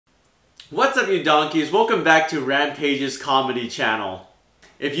What's up, you donkeys? Welcome back to Rampage's comedy channel.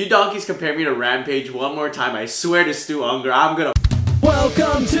 If you donkeys compare me to Rampage one more time, I swear to Stu Unger, I'm gonna...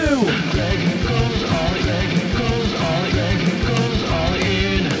 Welcome to...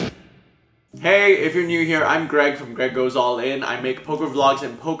 Hey, if you're new here, I'm Greg from Greg Goes All In. I make poker vlogs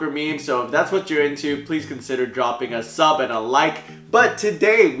and poker memes, so if that's what you're into, please consider dropping a sub and a like. But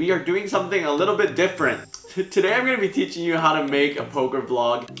today, we are doing something a little bit different. Today, I'm going to be teaching you how to make a poker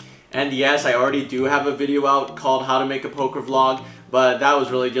vlog. And yes, I already do have a video out called How to Make a Poker Vlog, but that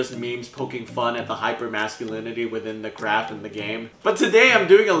was really just memes poking fun at the hyper-masculinity within the craft and the game. But today, I'm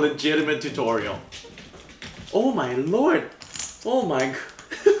doing a legitimate tutorial. Oh my lord! Oh my...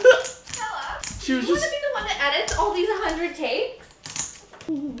 She was just... You want to be the one that edits all these 100 takes?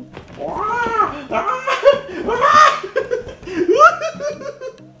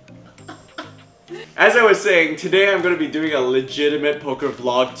 As I was saying, today I'm going to be doing a legitimate poker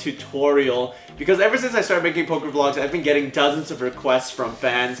vlog tutorial because ever since I started making poker vlogs, I've been getting dozens of requests from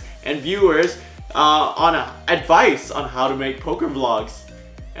fans and viewers on advice on how to make poker vlogs.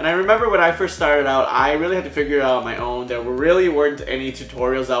 And I remember when I first started out, I really had to figure it out on my own. There really weren't any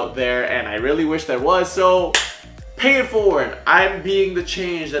tutorials out there, and I really wish there was, so pay it forward. I'm being the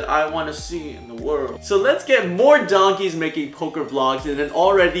change that I want to see in the world. So let's get more donkeys making poker vlogs in an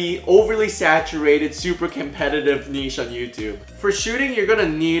already overly saturated, super competitive niche on YouTube. For shooting, you're gonna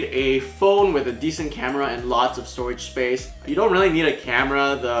need a phone with a decent camera and lots of storage space. You don't really need a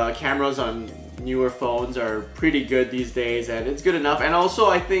camera. The cameras on newer phones are pretty good these days, and it's good enough. And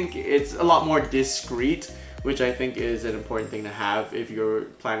also, I think it's a lot more discreet, which I think is an important thing to have if you're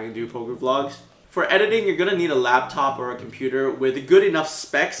planning to do poker vlogs. For editing, you're gonna need a laptop or a computer with good enough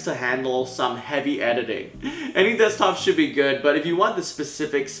specs to handle some heavy editing. Any desktop should be good, but if you want the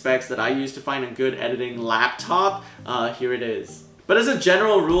specific specs that I use to find a good editing laptop, here it is. But as a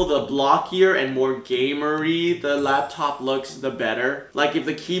general rule, the blockier and more gamery the laptop looks, the better. Like if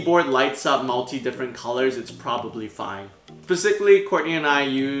the keyboard lights up multi-different colors, it's probably fine. Specifically, Courtney and I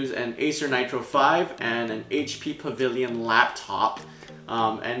use an Acer Nitro 5 and an HP Pavilion laptop.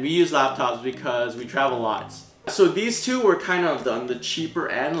 And we use laptops because we travel lots. So these two were kind of on the cheaper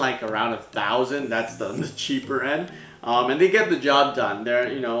end, like around 1,000. That's on the cheaper end. And they get the job done. They're,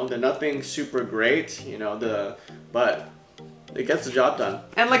 they're nothing super great, but it gets the job done.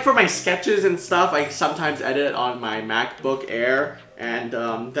 And like for my sketches and stuff, I sometimes edit on my MacBook Air, and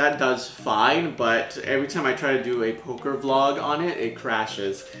that does fine, but every time I try to do a poker vlog on it, it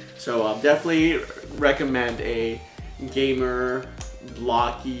crashes. So definitely recommend a gamer,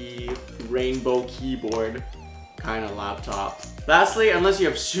 blocky, rainbow keyboard kind of laptop. Lastly, unless you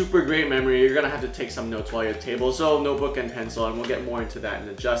have super great memory, you're gonna have to take some notes while you're at the table, so notebook and pencil, and we'll get more into that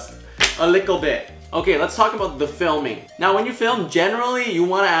in just a little bit. Okay, let's talk about the filming. Now, when you film, generally you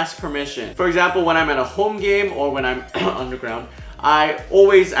want to ask permission. For example, when I'm at a home game or when I'm underground, I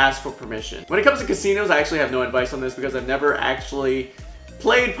always ask for permission. When it comes to casinos, I actually have no advice on this because I've never actually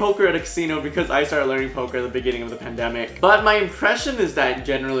played poker at a casino because I started learning poker at the beginning of the pandemic. But my impression is that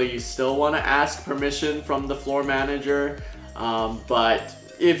generally you still want to ask permission from the floor manager. But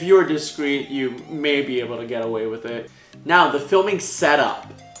if you're discreet, you may be able to get away with it. Now, the filming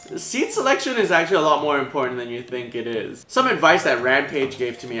setup. Seat selection is actually a lot more important than you think it is. Some advice that Rampage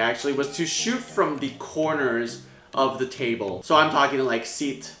gave to me actually was to shoot from the corners of the table. So I'm talking like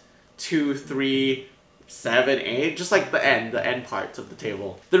seat 2, 3, 7, 8, just like the end parts of the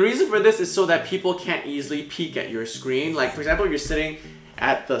table. The reason for this is so that people can't easily peek at your screen. Like for example, you're sitting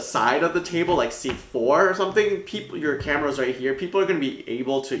at the side of the table, like seat 4 or something, your camera's right here, people are going to be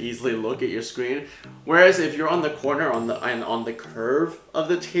able to easily look at your screen. Whereas if you're on the corner on the curve of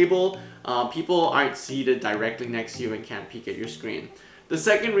the table, people aren't seated directly next to you and can't peek at your screen. The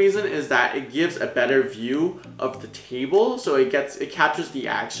second reason is that it gives a better view of the table, so it captures the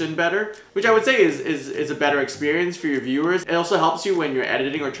action better, which I would say is a better experience for your viewers. It also helps you when you're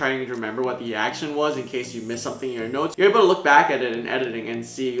editing or trying to remember what the action was in case you missed something in your notes. You're able to look back at it in editing and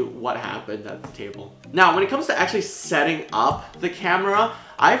see what happened at the table. Now, when it comes to actually setting up the camera,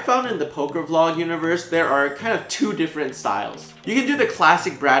 I found in the poker vlog universe, there are kind of two different styles. You can do the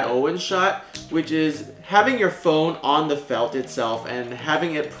classic Brad Owens shot, which is having your phone on the felt itself and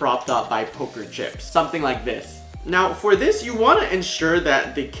having it propped up by poker chips, something like this. Now, for this, you want to ensure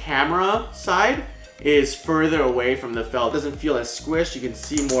that the camera side is further away from the felt. It doesn't feel as squished, you can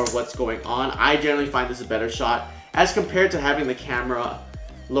see more of what's going on. I generally find this a better shot as compared to having the camera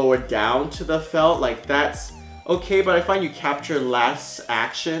lowered down to the felt. Like that's okay, but I find you capture less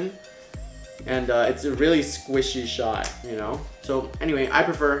action and it's a really squishy shot, So anyway, I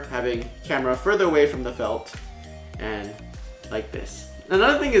prefer having camera further away from the felt and like this.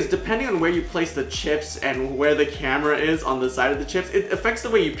 Another thing is, depending on where you place the chips and where the camera is on the side of the chips, it affects the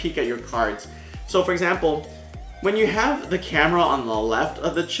way you peek at your cards. So for example, when you have the camera on the left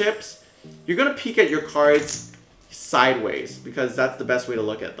of the chips, you're gonna peek at your cards sideways because that's the best way to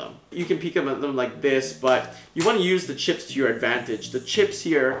look at them. You can peek at them like this, but you want to use the chips to your advantage. The chips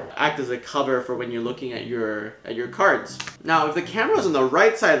here act as a cover for when you're looking at your cards. Now, if the camera's on the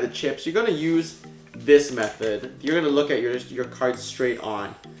right side of the chips, you're gonna use this method. You're gonna look at your cards straight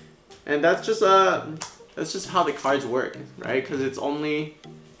on, and that's just how the cards work, right? Because it's only,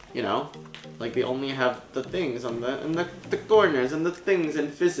 you know, like they only have the things on the corners and the things in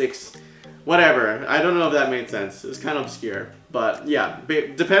physics. Whatever. I don't know if that made sense. It's kind of obscure. But yeah,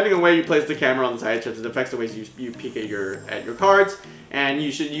 depending on where you place the camera on the side of chips, it affects the ways you peek at your cards, and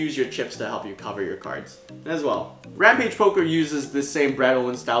you should use your chips to help you cover your cards as well. Rampage Poker uses the same Brad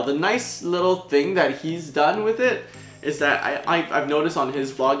Owen style. The nice little thing that he's done with it is that I've noticed on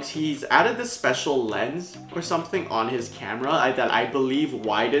his vlogs, he's added this special lens or something on his camera that I believe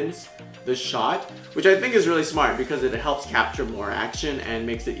widens the shot, which I think is really smart because it helps capture more action and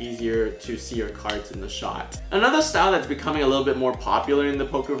makes it easier to see your cards in the shot. Another style that's becoming a little bit more popular in the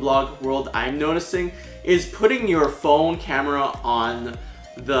poker vlog world, I'm noticing, is putting your phone camera on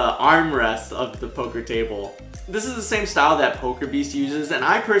the armrest of the poker table. This is the same style that PokerBeast uses, and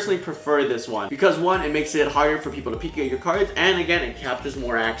I personally prefer this one because one, it makes it harder for people to peek at your cards, and again, it captures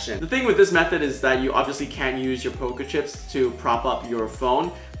more action. The thing with this method is that you obviously can't use your poker chips to prop up your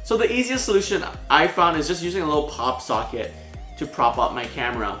phone. So the easiest solution I found is just using a little pop socket to prop up my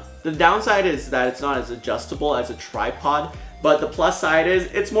camera. The downside is that it's not as adjustable as a tripod, but the plus side is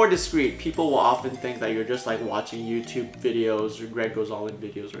it's more discreet. People will often think that you're just like watching YouTube videos or Greg Goes All In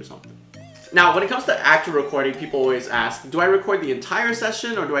videos or something. Now, when it comes to active recording, people always ask, do I record the entire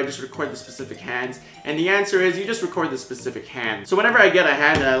session or do I just record the specific hands? And the answer is you just record the specific hand. So whenever I get a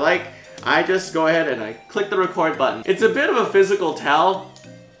hand that I like, I just go ahead and I click the record button. It's a bit of a physical tell,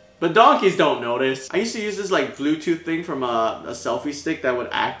 but donkeys don't notice. I used to use this like Bluetooth thing from a selfie stick that would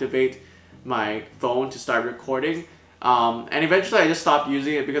activate my phone to start recording. And eventually I just stopped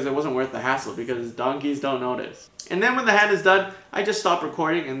using it because it wasn't worth the hassle because donkeys don't notice. And then when the hand is done, I just stop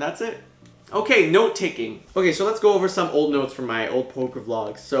recording and that's it. Okay, note taking. Okay, so let's go over some old notes from my old poker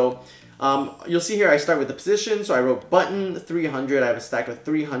vlogs. So you'll see here I start with the position. So I wrote button 300. I have a stack of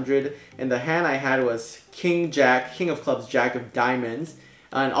 300. And the hand I had was king, jack, king of clubs, jack of diamonds.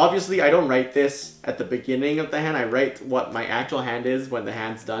 And obviously I don't write this at the beginning of the hand. I write what my actual hand is when the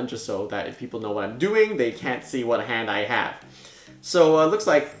hand's done, just so that if people know what I'm doing, they can't see what hand I have. So it looks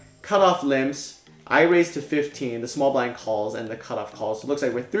like cutoff limps. I raise to 15, the small blind calls, and the cutoff calls. So it looks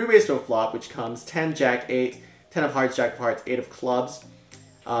like we're 3 ways to a flop, which comes 10, jack, 8, 10 of hearts, jack of hearts, 8 of clubs.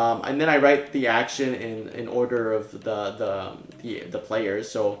 And then I write the action in order of the players.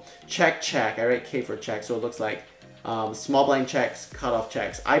 So check, check. I write K for check. So it looks like small blind checks, cutoff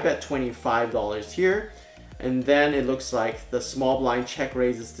checks. I bet $25 here. And then it looks like the small blind check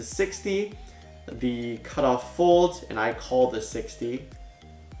raises to 60. The cutoff folds, and I call the 60.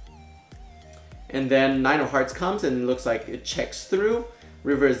 And then 9 of hearts comes and it looks like it checks through.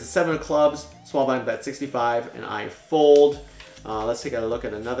 River is the 7 of clubs, small blind bet 65, and I fold. Let's take a look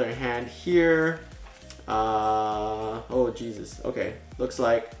at another hand here. Oh Jesus, okay. Looks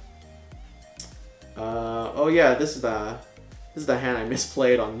like, oh yeah, this is the hand I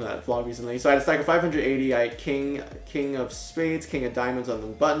misplayed on that vlog recently. So I had a stack of 580, I had king of spades, king of diamonds on the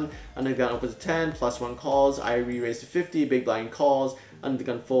button, under the gun opens to 10, +1 calls, I re-raise to 50, big blind calls, under the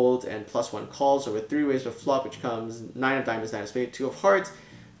gun folds, and +1 calls. So with 3 ways to flop, which comes 9 of diamonds, 9 of spades, 2 of hearts,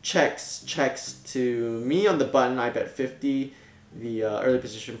 checks to me on the button, I bet 50, the early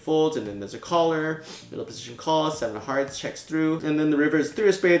position folds, and then there's a caller, middle position calls, 7 of hearts, checks through, and then the river is 3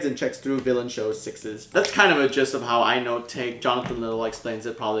 of spades and checks through, villain shows 6s. That's kind of a gist of how I note take. Jonathan Little explains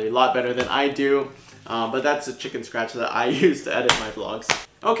it probably a lot better than I do, but that's a chicken scratch that I use to edit my vlogs.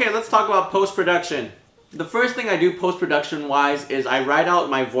 Okay, let's talk about post-production. The first thing I do post-production wise is I write out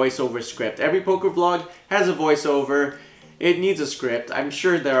my voiceover script. Every poker vlog has a voiceover. It needs a script. I'm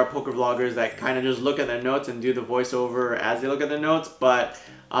sure there are poker vloggers that kind of just look at their notes and do the voiceover as they look at their notes, but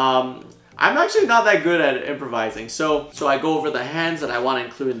I'm actually not that good at improvising. So I go over the hands that I want to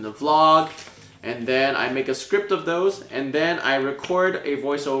include in the vlog, and then I make a script of those, and then I record a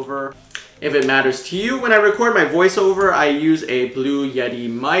voiceover. If it matters to you, when I record my voiceover, I use a Blue Yeti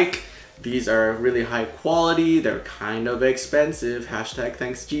mic. These are really high quality. They're kind of expensive. Hashtag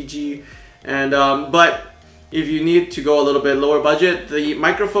thanks GG. And but if you need to go a little bit lower budget, the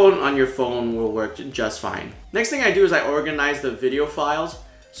microphone on your phone will work just fine. Next thing I do is I organize the video files.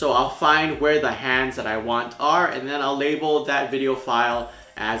 So I'll find where the hands that I want are, and then I'll label that video file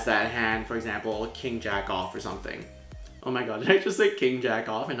as that hand, for example, King Jack off or something. Oh my god, did I just say King Jack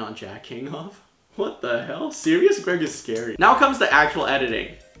off and not Jack King off? What the hell? Serious? Greg is scary. Now comes the actual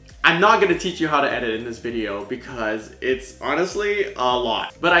editing. I'm not going to teach you how to edit in this video because it's honestly a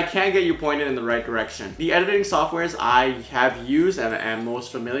lot. But I can get you pointed in the right direction. The editing softwares I have used and am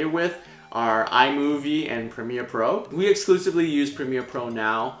most familiar with are iMovie and Premiere Pro. We exclusively use Premiere Pro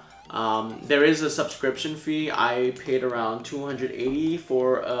now. There is a subscription fee. I paid around $280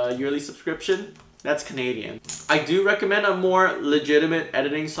 for a yearly subscription. That's Canadian. I do recommend a more legitimate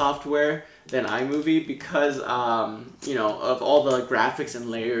editing software than iMovie because, you know, of all the graphics and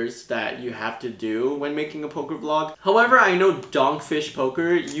layers that you have to do when making a poker vlog. However, I know Donkfish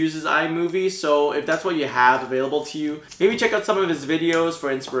Poker uses iMovie, so if that's what you have available to you, maybe check out some of his videos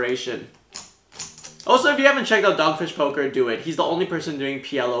for inspiration. Also, if you haven't checked out Dogfish Poker, do it. He's the only person doing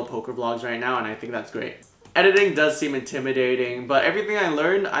PLO poker vlogs right now, and I think that's great. Editing does seem intimidating, but everything I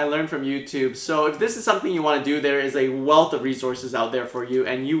learned from YouTube. So if this is something you want to do, there is a wealth of resources out there for you,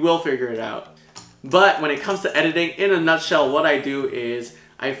 and you will figure it out. But when it comes to editing, in a nutshell, what I do is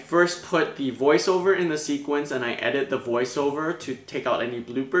I first put the voiceover in the sequence, and I edit the voiceover to take out any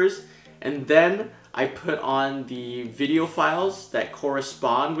bloopers, and then I put on the video files that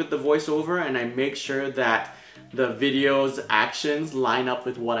correspond with the voiceover, and I make sure that the video's actions line up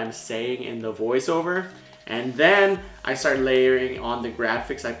with what I'm saying in the voiceover. And then I start layering on the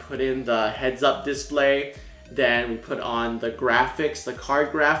graphics. I put in the heads-up display, then we put on the graphics, the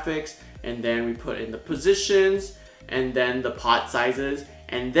card graphics, and then we put in the positions, and then the pot sizes.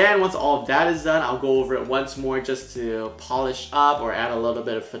 And then once all of that is done, I'll go over it once more just to polish up or add a little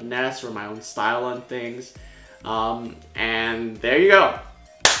bit of finesse or my own style on things. And there you go.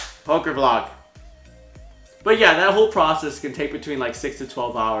 Poker vlog. But yeah, that whole process can take between like 6 to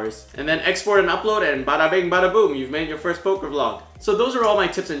 12 hours. And then export and upload, and bada bing bada boom, you've made your first poker vlog. So those are all my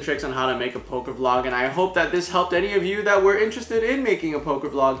tips and tricks on how to make a poker vlog, and I hope that this helped any of you that were interested in making a poker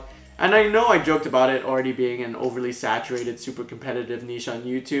vlog. And I know I joked about it already being an overly saturated, super competitive niche on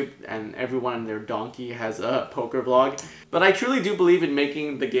YouTube, and everyone and their donkey has a poker vlog. But I truly do believe in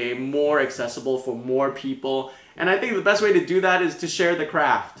making the game more accessible for more people, and I think the best way to do that is to share the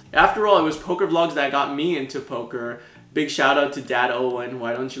craft. After all, it was poker vlogs that got me into poker. Big shout out to Dad Owen,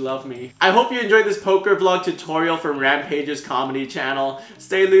 why don't you love me? I hope you enjoyed this poker vlog tutorial from Rampage's comedy channel.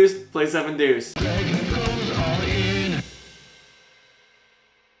 Stay loose, play 7 deuce.